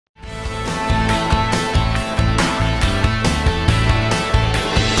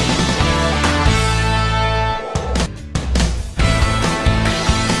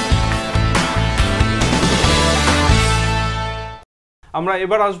আমরা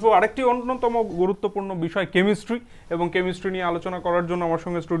এবার আসবো আরেকটি অন্যতম গুরুত্বপূর্ণ বিষয় কেমিস্ট্রি, এবং কেমিস্ট্রি নিয়ে আলোচনা করার জন্য আমার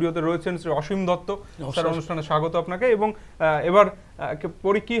সঙ্গে স্টুডিওতে রয়েছেন শ্রী অসীম দত্ত স্যার। অনুষ্ঠানে স্বাগত আপনাকে। এবং এবার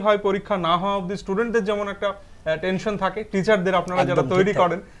কি হয় পরীক্ষা না হওয়া অবধি স্টুডেন্টদের যেমন একটা টেনশন থাকে, টিচারদের আপনারা যারা তৈরি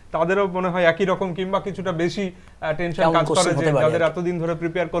করেন তাদেরও মনে হয় একই রকম কিংবা কিছুটা বেশি টেনশন কাজ করে যে যাদের এতদিন ধরে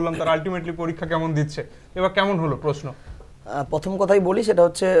প্রিপেয়ার করলাম তারা আলটিমেটলি পরীক্ষা কেমন দিচ্ছে। এবার কেমন হলো প্রশ্ন? প্রথম কথাই বলি, সেটা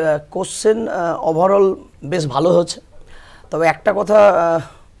হচ্ছে কোশ্চেন ওভারঅল বেশ ভালো হচ্ছে। তবে একটা কথা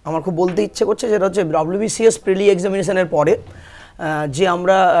আমার খুব বলতে ইচ্ছে করছে, যেটা হচ্ছে WBCS প্রিলি এক্সামিনেশনের পরে যে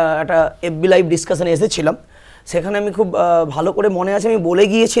আমরা একটা FB লাইভ ডিসকাশনে এসেছিলাম, সেখানে আমি খুব ভালো করে মনে আছে, আমি বলে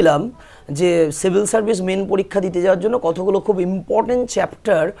গিয়েছিলাম যে সিভিল সার্ভিস মেন পরীক্ষা দিতে যাওয়ার জন্য কতগুলো খুব ইম্পর্টেন্ট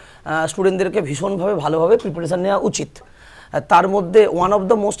চ্যাপ্টার স্টুডেন্টদেরকে ভীষণভাবে ভালোভাবে প্রিপারেশান নেওয়া উচিত। তার মধ্যে one of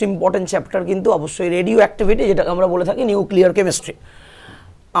the most important chapter কিন্তু অবশ্যই রেডিও অ্যাক্টিভিটি, যেটাকে আমরা বলে থাকি নিউক্লিয়ার কেমিস্ট্রি।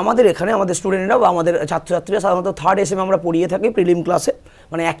 আমাদের এখানে আমাদের স্টুডেন্টরা বা আমাদের ছাত্রছাত্রীরা সাধারণত 3rd SM আমরা পড়িয়ে থাকি প্রিলিম ক্লাসে,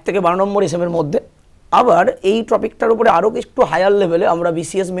 মানে 1 থেকে 12 নম্বর SM-এর মধ্যে। আবার এই টপিকটার উপরে আরও একটু হায়ার লেভেলে আমরা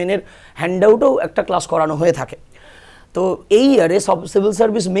BCS মেনের হ্যান্ডআউটেও একটা ক্লাস করানো হয়ে থাকে। তো এই ইয়ারে সব সিভিল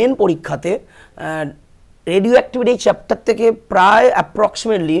সার্ভিস মেন পরীক্ষাতে রেডিও অ্যাক্টিভিটি চ্যাপ্টার থেকে প্রায়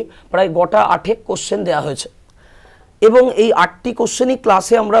অ্যাপ্রক্সিমেটলি গোটা 8 কোশ্চেন দেওয়া হয়েছে, এবং এই 8টি কোশ্চেনই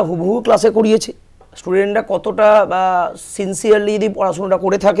ক্লাসে আমরা হুবহু ক্লাসে করিয়েছি। স্টুডেন্টরা কতটা সিনসিয়ারলি যদি পড়াশোনাটা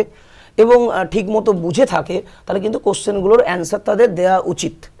করে থাকে এবং ঠিকমতো বুঝে থাকে, তাহলে কিন্তু কোশ্চেনগুলোর অ্যান্সার তাদের দেওয়া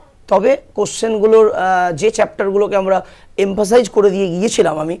উচিত। তবে কোশ্চেনগুলোর যে চ্যাপ্টারগুলোকে আমরা এমফাসাইজ করে দিয়ে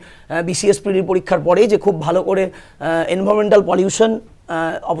গিয়েছিলাম আমি BCS প্রিলি পরীক্ষার পরেই, যে খুব ভালো করে এনভায়রনমেন্টাল পলিউশন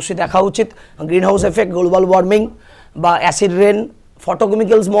অবশ্যই দেখা উচিত, green house effect, global warming বা অ্যাসিড রেন,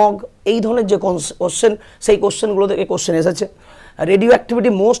 ফটোকেমিক্যাল স্মগ, এই ধরনের যে কোশ্চেন, সেই কোশ্চেনগুলো থেকে কোশ্চেন এসেছে। Radio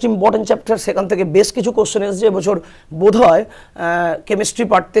activity most important chapter, সেখান থেকে বেশ কিছু কোশ্চেন এসেছে এবছর। বোধহয় কেমিস্ট্রি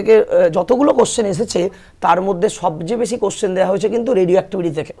পার্ট থেকে যতগুলো কোশ্চেন এসেছে তার মধ্যে সবচেয়ে বেশি কোশ্চেন দেওয়া হয়েছে কিন্তু রেডিও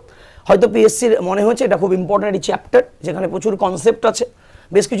অ্যাক্টিভিটি থেকে। হয়তো PSCর মনে হয়েছে এটা খুব ইম্পর্টেন্ট একটি চ্যাপ্টার, যেখানে প্রচুর কনসেপ্ট আছে,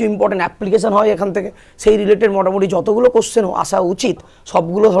 বেশ কিছু ইম্পর্টেন্ট অ্যাপ্লিকেশন হয় এখান থেকে, সেই রিলেটেড মোটামুটি যতগুলো কোশ্চেনও আসা উচিত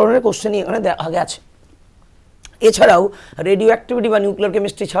সবগুলো ধরনের কোশ্চেনই এখানে দেখা গেছে। এছাড়াও রেডিও অ্যাক্টিভিটি বা নিউক্লিয়ার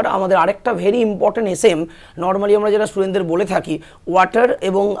কেমিস্ট্রি ছাড়া আমাদের আরেকটা ভেরি ইম্পর্টেন্ট SM, নর্মালি আমরা যারা স্টুডেন্টদের বলে থাকি, ওয়াটার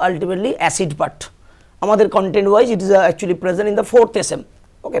এবং আলটিমেটলি অ্যাসিড পার্ট। আমাদের content wise it is actually present in the 4th SM।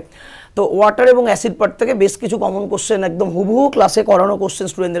 ওকে, তো ওয়াটার এবং অ্যাসিড পার্ট থেকে বেশ কিছু কমন কোশ্চেন, একদম হুবহু ক্লাসে করানো কোশ্চেন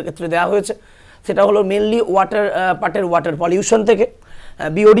স্টুডেন্টদের ক্ষেত্রে দেওয়া হয়েছে। সেটা হলো মেনলি ওয়াটার পার্টের ওয়াটার পলিউশন থেকে,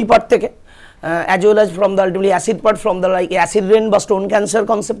 BOD পার্ট থেকে, as well as from the ultimately acid part, from the like acid rain বা স্টোন ক্যান্সার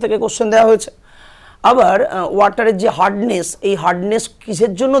কনসেপ্ট থেকে কোশ্চেন দেওয়া হয়েছে। আবার ওয়াটারের যে হার্ডনেস, এই হার্ডনেস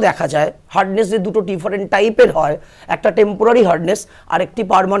কিসের জন্য দেখা যায়, হার্ডনেস যে দুটো ডিফারেন্ট টাইপের হয়, একটা টেম্পোরারি হার্ডনেস আর একটি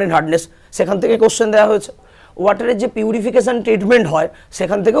পার্মানেন্ট হার্ডনেস, সেখান থেকে কোশ্চেন দেওয়া হয়েছে। ওয়াটারের যে পিউরিফিকেশন ট্রিটমেন্ট হয়,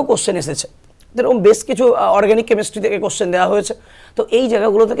 সেখান থেকেও কোশ্চেন এসেছে। এরকম বেশ কিছু অর্গ্যানিক কেমিস্ট্রি থেকে কোশ্চেন দেওয়া হয়েছে। তো এই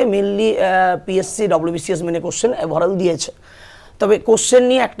জায়গাগুলো থেকে মেনলি PSC WBCS মেনে কোশ্চেন ওভারঅল দিয়েছে। তবে কোশ্চেন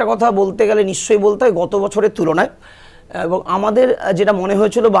নিয়ে একটা কথা বলতে গেলে নিশ্চয়ই বলতে হয়, গত বছরের তুলনায় এবং আমাদের যেটা মনে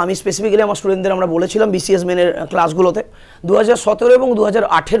হয়েছিল, বা আমি স্পেসিফিক্যালি আমার স্টুডেন্টদের আমরা বলেছিলাম BCS মেনের ক্লাসগুলোতে, 2017 এবং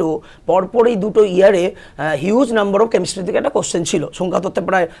 2018 পরপর এই দুটো ইয়ারে হিউজ নাম্বার অফ কেমিস্ট্রি থেকে একটা কোশ্চেন ছিল। সংখ্যা তত্ত্বে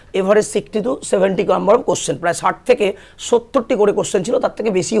প্রায় average 60 to 70 number of question, প্রায় 60 থেকে 70টি করে কোশ্চেন ছিল, তার থেকে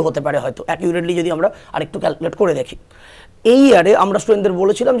বেশিও হতে পারে হয়তো অ্যাকিউরেটলি যদি আমরা আরেকটু ক্যালকুলেট করে দেখি। এই ইয়ারে আমরা স্টুডেন্টদের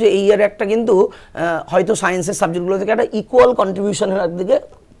বলেছিলাম যে এই ইয়ারে একটা কিন্তু হয়তো সায়েন্সের সাবজেক্টগুলো থেকে একটা ইকুয়াল কন্ট্রিবিউশনের দিকে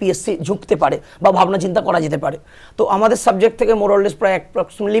PSC ঝুঁকতে পারে বা ভাবনা চিন্তা করা যেতে পারে। তো আমাদের সাবজেক্ট থেকে মোরলেস প্রায়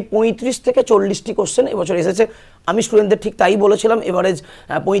অ্যাপ্রক্সিমেটলি 35 থেকে 40টি কোশ্চেন এবছর এসেছে। আমি স্টুডেন্টদের ঠিক তাই বলেছিলাম, এভারেজ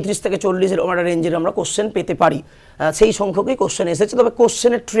 35 থেকে 40 এরকম একটা রেঞ্জের আমরা কোশ্চেন পেতে পারি, সেই সংখ্যকই কোশ্চেন এসেছে। তবে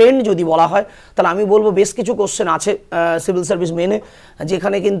কোশ্চেনের ট্রেন্ড যদি বলা হয়, তাহলে আমি বলবো বেশ কিছু কোশ্চেন আছে সিভিল সার্ভিস মেনে,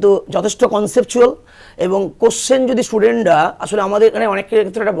 যেখানে কিন্তু যথেষ্ট কনসেপচুয়াল এবং কোশ্চেন যদি স্টুডেন্টরা, আসলে আমাদের এখানে অনেক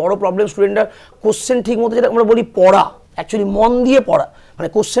ক্ষেত্রে একটা বড় প্রবলেম, স্টুডেন্টরা কোশ্চেন ঠিক মতো যেটা আমরা বলি পড়া, অ্যাকচুয়ালি মন দিয়ে পড়া, মানে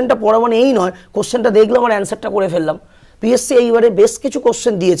কোশ্চেনটা পড়া মানে এই নয় কোশ্চেনটা দেখলাম আর অ্যান্সারটা করে ফেললাম। PSC এইবারে বেশ কিছু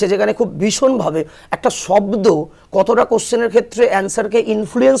কোশ্চেন দিয়েছে, যেখানে খুব ভীষণভাবে একটা শব্দ কতটা কোশ্চেনের ক্ষেত্রে অ্যান্সারকে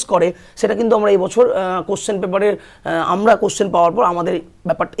ইনফ্লুয়েন্স করে, সেটা কিন্তু আমরা এই বছর কোশ্চেন পেপারের আমরা কোশ্চেন পাওয়ার পর আমাদের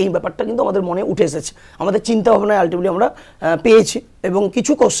এই ব্যাপারটা কিন্তু আমাদের মনে উঠে এসেছে, আমাদের চিন্তা ভাবনায় আলটিমেটলি আমরা পেয়েছি। এবং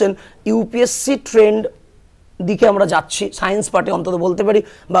কিছু কোশ্চেন UPSC ট্রেন্ড দিকে আমরা যাচ্ছি, সায়েন্স পার্টে অন্তত বলতে পারি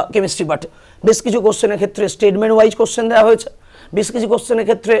বা কেমিস্ট্রি পার্টে। বেশ কিছু কোশ্চেনের ক্ষেত্রে স্টেটমেন্ট ওয়াইজ কোশ্চেন দেওয়া হয়েছে, বেশ কিছু কোশ্চেনের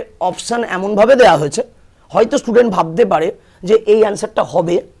ক্ষেত্রে অপশান এমনভাবে দেওয়া হয়েছে হয়তো স্টুডেন্ট ভাবতে পারে যে এই অ্যান্সারটা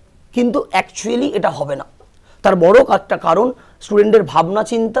হবে, কিন্তু অ্যাকচুয়ালি এটা হবে না। তার বড় একটা কারণ স্টুডেন্টের ভাবনা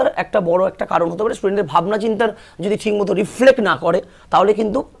চিন্তার একটা বড় একটা কারণ হতে পারে, স্টুডেন্টের ভাবনা চিন্তার যদি ঠিকমতো রিফ্লেক্ট না করে, তাহলে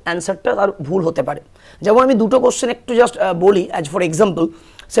কিন্তু অ্যান্সারটা তার ভুল হতে পারে। যেমন আমি দুটো কোশ্চেন একটু জাস্ট বলি অ্যাজ ফর এক্সাম্পল,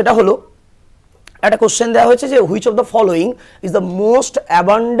 সেটা হলো একটা কোশ্চেন দেওয়া হয়েছে যে which of the following is the most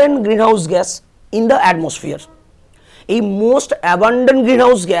abundant green house gas in the atmosphere. এই most abundant green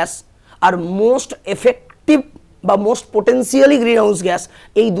house gas আর মোস্ট এফেক্টিভ বা most potentially green house gas,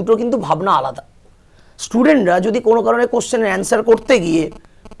 এই দুটো কিন্তু ভাবনা আলাদা। স্টুডেন্টরা যদি কোনো কারণে কোশ্চেনের অ্যান্সার করতে গিয়ে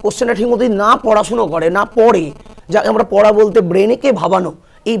কোশ্চেনটা ঠিকমতো না পড়াশুনো করে, না পড়ে, যাকে আমরা পড়া বলতে ব্রেনেকে ভাবানো,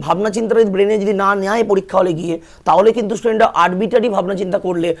 এই ভাবনা চিন্তাটা ব্রেনে যদি না নেয় পরীক্ষা হলে গিয়ে, তাহলে কিন্তু স্টুডেন্টরা আরবিটারি ভাবনা চিন্তা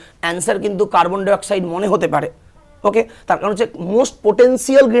করলে অ্যান্সার কিন্তু কার্বন ডাইঅক্সাইড মনে হতে পারে। ওকে, তার কারণ হচ্ছে most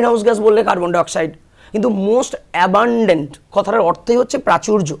potential green house gas বললে কার্বন ডাইঅক্সাইড, কিন্তু মোস্ট অ্যাবান্ডেন্ট কথাটার অর্থই হচ্ছে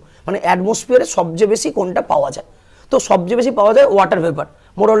প্রাচুর্য, মানে অ্যাটমসফিয়ারে সবচেয়ে বেশি কোনটা পাওয়া যায়। তো সবচেয়ে বেশি পাওয়া যায় ওয়াটার ভেপার,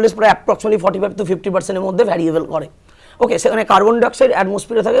 মোরলেস প্রায় অ্যাপ্রক্সিমেটলি 45 to 50% মধ্যে ভ্যারিয়েবল করে। ওকে, সেখানে কার্বন ডাইঅক্সাইড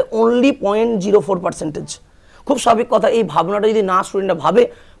অ্যাটমসফিয়ারে থাকে অনলি 0.04%। খুব স্বাভাবিক কথা, এই ভাবনাটা যদি না স্টুডেন্টরা ভাবে,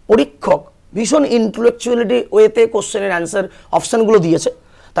 পরীক্ষক ভীষণ ইন্টেলেকচুয়ালিটি ওয়েতে কোশ্চেনের অ্যান্সার অপশানগুলো দিয়েছে।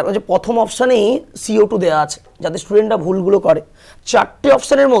 তার কাছে প্রথম অপশানেই CO2 দেওয়া আছে, যাতে স্টুডেন্টরা ভুলগুলো করে। 4টে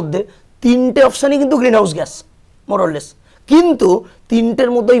অপশানের মধ্যে 3টে অপশানই কিন্তু গ্রিন হাউস গ্যাস মোরলেস, কিন্তু 3টের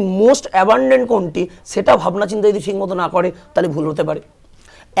মধ্যে মোস্ট অ্যাবান্ডেন্ট কোনটি সেটা ভাবনা চিন্তা যদি ঠিকমতো না করে তাহলে ভুল হতে পারে।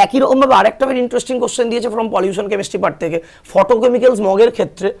 একই রকমভাবে আরেকটা ভেরি ইন্টারেস্টিং কোশ্চেন দিয়েছে ফ্রম পলিউশন কেমিস্ট্রি পার্ট থেকে, ফটোকেমিক্যালস মগের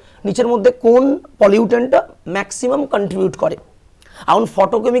ক্ষেত্রে নিচের মধ্যে কোন পলিউটেন্টটা ম্যাক্সিমাম কন্ট্রিবিউট করে। এখন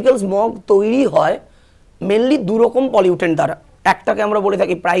ফটোকেমিক্যালস মগ তৈরি হয় মেনলি দুরকম পলিউটেন্ট দ্বারা, একটাকে আমরা বলে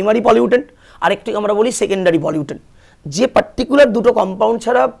থাকি প্রাইমারি পলিউটেন্ট, আরেকটিকে আমরা বলি সেকেন্ডারি পলিউটেন্ট। যে পার্টিকুলার দুটো কম্পাউন্ড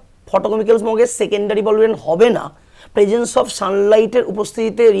ছাড়া ফটোকেমিক্যালস মগের সেকেন্ডারি পলিউটেন্ট হবে না, প্রেজেন্স অফ সানলাইটের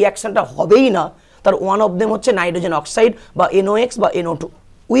উপস্থিতিতে রিয়াকশনটা হবেই না, তার ওয়ান অফ দেম হচ্ছে নাইট্রোজেন অক্সাইড বা NOx বা NO2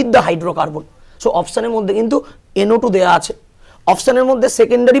 with the hydrocarbon. So অপশানের মধ্যে কিন্তু NO2 দেওয়া আছে। অপশানের মধ্যে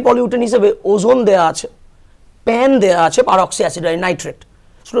সেকেন্ডারি পলিউটেন্ট হিসেবে ওজোন দেওয়া আছে, প্যান দেওয়া আছে, পারক্সি অ্যাসিড নাইট্রেট।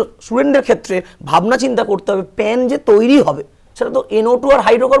 স্টুডেন্টদের ক্ষেত্রে ভাবনা চিন্তা করতে হবে, প্যান যে তৈরি হবে সেটা তো NO2 আর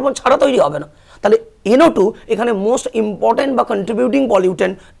হাইড্রোকার্বন ছাড়া তৈরি হবে না, তাহলে NO2 এখানে মোস্ট ইম্পর্টেন্ট বা contributing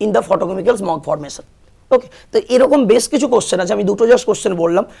pollutant in the ফটোকেমিক্যালস mug formation. ওকে, তো এরকম বেশ কিছু কোশ্চেন আছে, আমি দুটো জাস্ট কোশ্চেন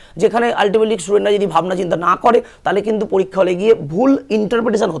বললাম, যেখানে আলটিমেটলি স্টুডেন্টরা যদি ভাবনা চিন্তা না করে তাহলে কিন্তু পরীক্ষা হলে গিয়ে ভুল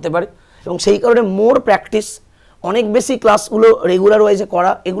ইন্টারপ্রিটেশন হতে পারে, এবং সেই কারণে মোর প্র্যাকটিস, অনেক বেশি ক্লাসগুলো রেগুলার ওয়াইজে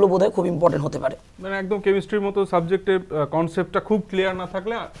করা, এগুলো বোধহয় খুব ইম্পর্টেন্ট হতে পারে। মানে একদম কেমিস্ট্রির মতো সাবজেক্টের কনসেপ্টটা খুব ক্লিয়ার না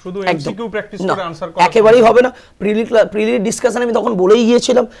থাকলে শুধু এমসিকিউ প্র্যাকটিস করে আনসার করা একেবারেই হবে না। প্রিলি ডিসকাশনে আমি তখন বলেই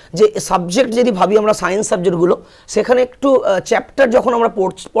গিয়েছিলাম যে সাবজেক্ট যদি ভাবি আমরা সায়েন্স সাবজেক্টগুলো, সেখানে একটু চ্যাপ্টার যখন আমরা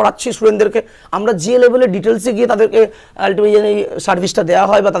পড়াচ্ছি স্টুডেন্টদেরকে, আমরা যে লেভেলে ডিটেলসে গিয়ে তাদেরকে আলটিমেটলি সার্ভিসটা দেওয়া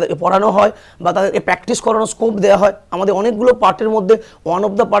হয় বা তাদেরকে পড়ানো হয় বা তাদেরকে প্র্যাকটিস করানোর স্কোপ দেওয়া হয়, আমাদের অনেকগুলো পার্টের মধ্যে one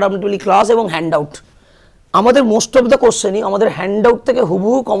of the part ultimately class এবং হ্যান্ড আউট। আমাদের মোস্ট অফ দ্য কোশ্চেনই আমাদের হ্যান্ড আউট থেকে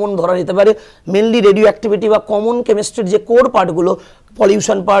হুবহু কমন ধরা যেতে পারে, মেনলি রেডিও অ্যাক্টিভিটি বা কমন কেমিস্ট্রির যে কোর পার্টগুলো,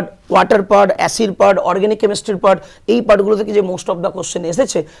 pollution part, water part, acid part, organic কেমিস্ট্রির পার্ট, এই পার্টগুলো থেকে যে মোস্ট অফ দ্য কোশ্চেন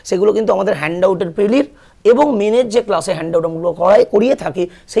এসেছে সেগুলো কিন্তু আমাদের হ্যান্ড আউটের প্রিলির এবং মেনের যে ক্লাসে হ্যান্ড আউটগুলো করিয়ে থাকি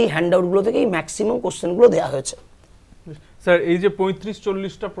সেই হ্যান্ড আউটগুলো থেকেই ম্যাক্সিমাম কোশ্চেনগুলো দেওয়া হয়েছে। স্যার, এই যে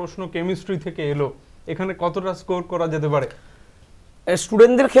 35-40টা প্রশ্ন কেমিস্ট্রি থেকে এলো, এখানে কতটা স্কোর করা যেতে পারে?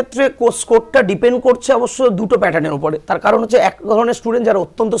 স্টুডেন্টদের ক্ষেত্রে স্কোরটা ডিপেন্ড করছে অবশ্য দুটো প্যাটার্নের উপরে। তার কারণ হচ্ছে এক ধরনের স্টুডেন্ট যারা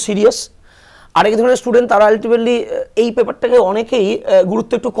অত্যন্ত সিরিয়াস, আরেক ধরনের স্টুডেন্ট তারা আলটিমেটলি এই পেপারটাকে অনেকেই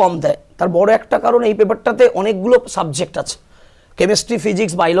গুরুত্ব একটু কম দেয়। তার বড় একটা কারণ এই পেপারটাতে অনেকগুলো সাবজেক্ট আছে, কেমিস্ট্রি,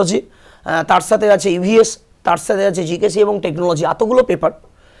 ফিজিক্স, বায়োলজি, তার সাথে আছে EVS, তার সাথে আছে GKC এবং টেকনোলজি, এতগুলো পেপার।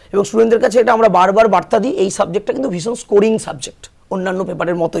 এবং স্টুডেন্টদের কাছে এটা আমরা বারবার বার্তা দিই, এই সাবজেক্টটা কিন্তু ভীষণ স্কোরিং সাবজেক্ট অন্যান্য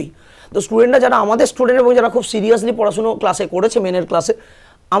পেপারের মতোই। তো স্টুডেন্টরা যারা আমাদের স্টুডেন্ট এবং যারা খুব সিরিয়াসলি পড়াশুনো ক্লাসে করেছে মেনের ক্লাসে,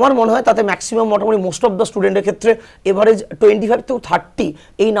 আমার মনে হয় তাতে ম্যাক্সিমাম মোটামুটি মোস্ট অফ দ্য স্টুডেন্টের ক্ষেত্রে এভারেজ 25 to 30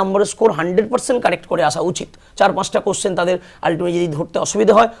 এই নাম্বারের স্কোর 100% কারেক্ট করে আসা উচিত। 4-5টা কোশ্চেন তাদের আলটিমেটলি যদি ধরতে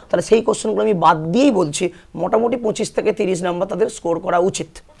অসুবিধা হয় তাহলে সেই কোশ্চেনগুলো আমি বাদ দিয়েই বলছি মোটামুটি 25 থেকে 30 নাম্বার তাদের স্কোর করা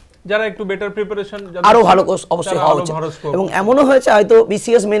উচিত। যারা একটু বেটার প্রিপারেশন আরো ভালো কোর্স অবশ্যই হওয়া উচিত। এবং এমনও হয়েছে হয়তো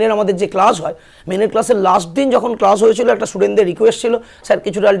BCS মেনের আমাদের যে ক্লাস হয়, মেনের ক্লাসের লাস্ট দিন যখন ক্লাস হয়েছিল একটা স্টুডেন্টদের রিকোয়েস্ট ছিল স্যার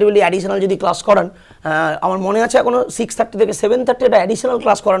কিছুটা আলটিমেটলি অ্যাডিশনাল যদি ক্লাস করান। আমার মনে আছে এখনো 6:30 থেকে 7:30 একটা অ্যাডিশনাল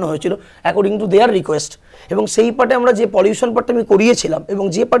ক্লাস করানো হয়েছিল অ্যাকর্ডিং টু দেয়ার রিকোয়েস্ট। এবং সেই পার্টে আমরা যে পলিউশন পার্টটা আমি করিয়েছিলাম এবং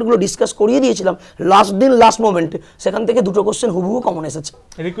যে পার্টগুলো ডিসকাস করিয়ে দিয়েছিলাম লাস্ট দিন লাস্ট মোমেন্টে, সেখান থেকে দুটো কোশ্চেন হুবহু কমন এসেছে।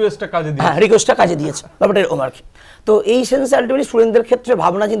 রিকোয়েস্টটা কাজে দিয়েছে। হ্যাঁ, রিকোয়েস্টটা কাজে দিয়েছে ব্যাপারটা এরকম আর কি। তো এই সেন্সে আলটিমেটলি স্টুডেন্টদের ক্ষেত্রে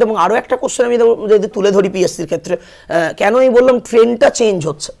ভাবনা চিন্তা। এবং আরও একটা কোশ্চেন আমি যদি তুলে ধরি PSCর ক্ষেত্রে, কেন আমি বললাম ট্রেন্ডটা চেঞ্জ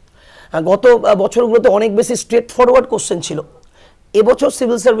হচ্ছে। গত বছরগুলোতে অনেক বেশি স্ট্রেট ফরওয়ার্ড কোশ্চেন ছিল। এবছর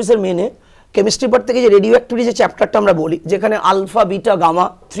সিভিল সার্ভিসের মেনে কেমিস্ট্রি পার্ট থেকে যে রেডিও অ্যাক্টিভিটি যে চ্যাপ্টারটা আমরা বলি, যেখানে alpha, beta, gamma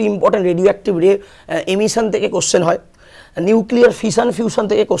 3 important radio active রে এমিশন থেকে কোশ্চেন হয়, নিউক্লিয়ার ফিশন ফিউশন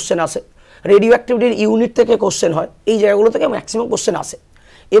থেকে কোশ্চেন আসে, রেডিও অ্যাক্টিভিটির ইউনিট থেকে কোশ্চেন হয়, এই জায়গাগুলো থেকে ম্যাক্সিমাম কোশ্চেন আসে।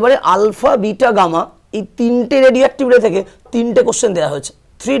 এবারে আলফা, বিটা, গামা এই 3টে রেডিও অ্যাক্টিভিটি থেকে 3টে কোশ্চেন দেওয়া হয়েছে,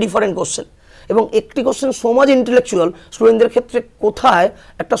 3 ডিফারেন্ট কোশ্চেন। এবং একটি কোশ্চেন সো মাচ ইন্টেলেকচুয়াল, স্টুডেন্টদের ক্ষেত্রে কোথায়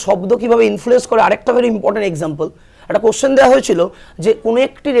একটা শব্দ কিভাবে ইনফ্লুয়েন্স করে। আরেকটা ভেরি ইম্পর্টেন্ট এক্সাম্পল, একটা কোশ্চেন দেওয়া হয়েছিল যে কোনো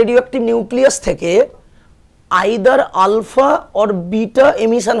একটি রেডিও অ্যাক্টিভ নিউক্লিয়াস থেকে either alpha or beta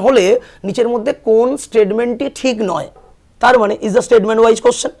emission হলে নিচের মধ্যে কোন স্টেটমেন্টটি ঠিক নয়। তার মানে is the statement wise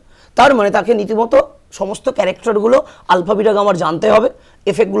question. তার মানে তাকে রীতিমতো সমস্ত ক্যারেক্টারগুলো আলফা বিটা গামার জানতে হবে,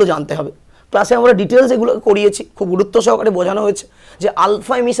 এফেক্টগুলো জানতে হবে। ক্লাসে আমরা ডিটেলস এগুলো করিয়েছি, খুব গুরুত্ব সহকারে বোঝানো হয়েছে যে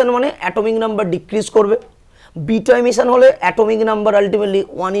আলফা এমিশন মানে অ্যাটমিক নাম্বার ডিক্রিজ করবে, বিটা এমিশন হলে atomic number ultimately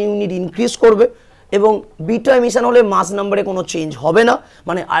 1 unit increase করবে, এবং বিটা এমিশন হলে মাস নাম্বারে কোনো চেঞ্জ হবে না,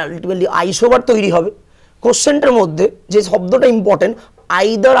 মানে আলটিমেটলি আইসোবার তৈরি হবে। কোশ্চেনটার মধ্যে যে শব্দটা important,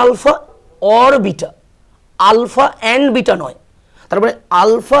 either alpha or beta, alpha and beta নয়। তারপরে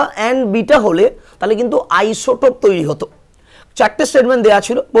আলফা অ্যান্ড বিটা হলে তাহলে কিন্তু আইসোটোপ তৈরি হতো। 4টে স্টেটমেন্ট দেওয়া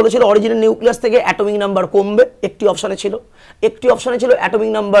ছিল, বলেছিল অরিজিনাল নিউক্লিয়াস থেকে অ্যাটমিক নাম্বার কমবে, একটি অপশানে ছিল। একটি অপশানে ছিল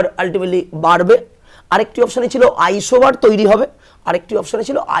অ্যাটমিক নাম্বার আলটিমেটলি বাড়বে, আরেকটি অপশানে ছিল আইসোবার তৈরি হবে, আরেকটি অপশানে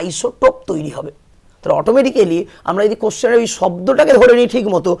ছিল আইসোটোপ তৈরি হবে। তাহলে অটোমেটিক্যালি আমরা যদি কোশ্চেনের ওই শব্দটাকে ধরে নিই ঠিক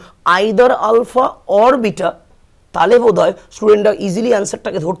মতো, আইদার আলফা অর বিটা, তাহলে বোধ হয় স্টুডেন্টরা ইজিলি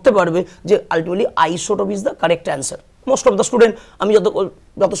অ্যান্সারটাকে ধরতে পারবে যে ultimately isotope is the correct answer. Most of the student, আমি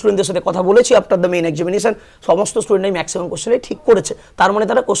যত স্টুডেন্টদের সাথে কথা বলেছি আফটার দ্য মেইন এক্সামিনেশন, সমস্ত স্টুডেন্টই ম্যাক্সিমাম কোশ্চেনে ঠিক করেছে। তার মানে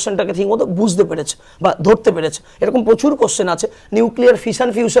তারা কোশ্চেনটাকে ঠিক মতো বুঝতে পেরেছে বা ধরতে পেরেছে। এরকম প্রচুর কোশ্চেন আছে। Nuclear fission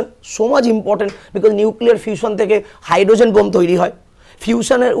fusion so much important, because nuclear fusion থেকে হাইড্রোজেন বোম তৈরি হয়।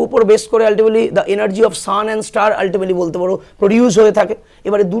 ফিউশনের উপর বেস করে ultimately the energy of San and star ultimately বলতে পারো প্রডিউস হয়ে থাকে।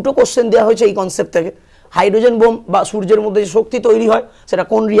 এবারে দুটো কোশ্চেন দেওয়া হয়েছে এই কনসেপ্ট থেকে, হাইড্রোজেন বোম বা সূর্যের মধ্যে যে শক্তি তৈরি হয় সেটা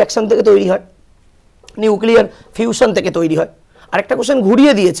কোন রিয়াকশন থেকে তৈরি হয়, নিউক্লিয়ার ফিউশন থেকে তৈরি হয়। আরেকটা কোশ্চেন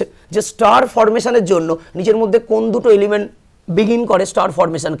ঘুরিয়ে দিয়েছে যে স্টার ফরমেশনের জন্য নিচের মধ্যে কোন দুটো এলিমেন্ট বিগিন করে স্টার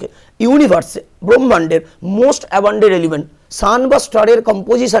ফরমেশনকে। ইউনিভার্সে ব্রহ্মাণ্ডের মোস্ট অ্যাবান্ডেড এলিমেন্ট সান বা স্টারের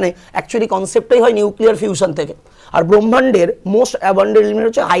কম্পোজিশনে অ্যাকচুয়ালি কনসেপ্টটাই হয় নিউক্লিয়ার ফিউশন থেকে। আর ব্রহ্মাণ্ডের মোস্ট অ্যাবান্ডেড এলিমেন্ট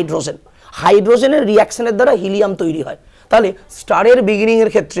হচ্ছে হাইড্রোজেন। হাইড্রোজেনের রিয়াকশনের দ্বারা হিলিয়াম তৈরি হয়। তাহলে স্টারের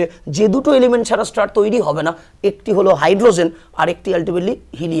বিগিনিংয়ের ক্ষেত্রে যে দুটো এলিমেন্ট ছাড়া স্টার তৈরি হবে না, একটি হলো হাইড্রোজেন আর একটি আলটিমেটলি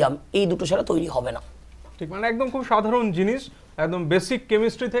হিলিয়াম, এই দুটো ছাড়া তৈরি হবে না। ঠিক, মানে একদম খুব সাধারণ জিনিস, একদম বেসিক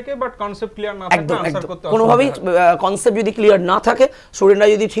কেমিস্ট্রি থেকে, বাট কনসেপ্ট ক্লিয়ার না থাকলে আনসার করতে কোনোভাবেই কনসেপ্ট যদি ক্লিয়ার না থাকে, স্টুডেন্টরা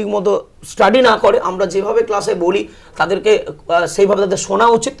যদি ঠিকমতো স্টাডি না করে, আমরা যেভাবে ক্লাসে বলি তাদেরকে সেইভাবে তাদের শোনা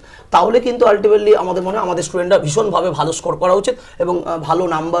উচিত, তাহলে কিন্তু আলটিমেটলি আমাদের মনে হয় আমাদের স্টুডেন্টরা ভীষণভাবে ভালো স্কোর করা উচিত এবং ভালো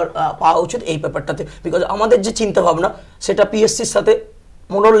নাম্বার পাওয়া উচিত এই পেপারটাতে। বিকজ আমাদের যে চিন্তা ভাবনা সেটা পিএসসির সাথে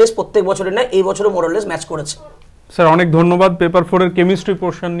মোরলেস প্রত্যেক বছরের নেয়, এই বছরও মোরলেস ম্যাচ করেছে। স্যার অনেক ধন্যবাদ, পেপার 4 এর কেমিস্ট্রি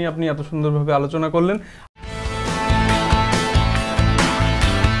পোর্শন নিয়ে আপনি এত সুন্দরভাবে আলোচনা করলেন।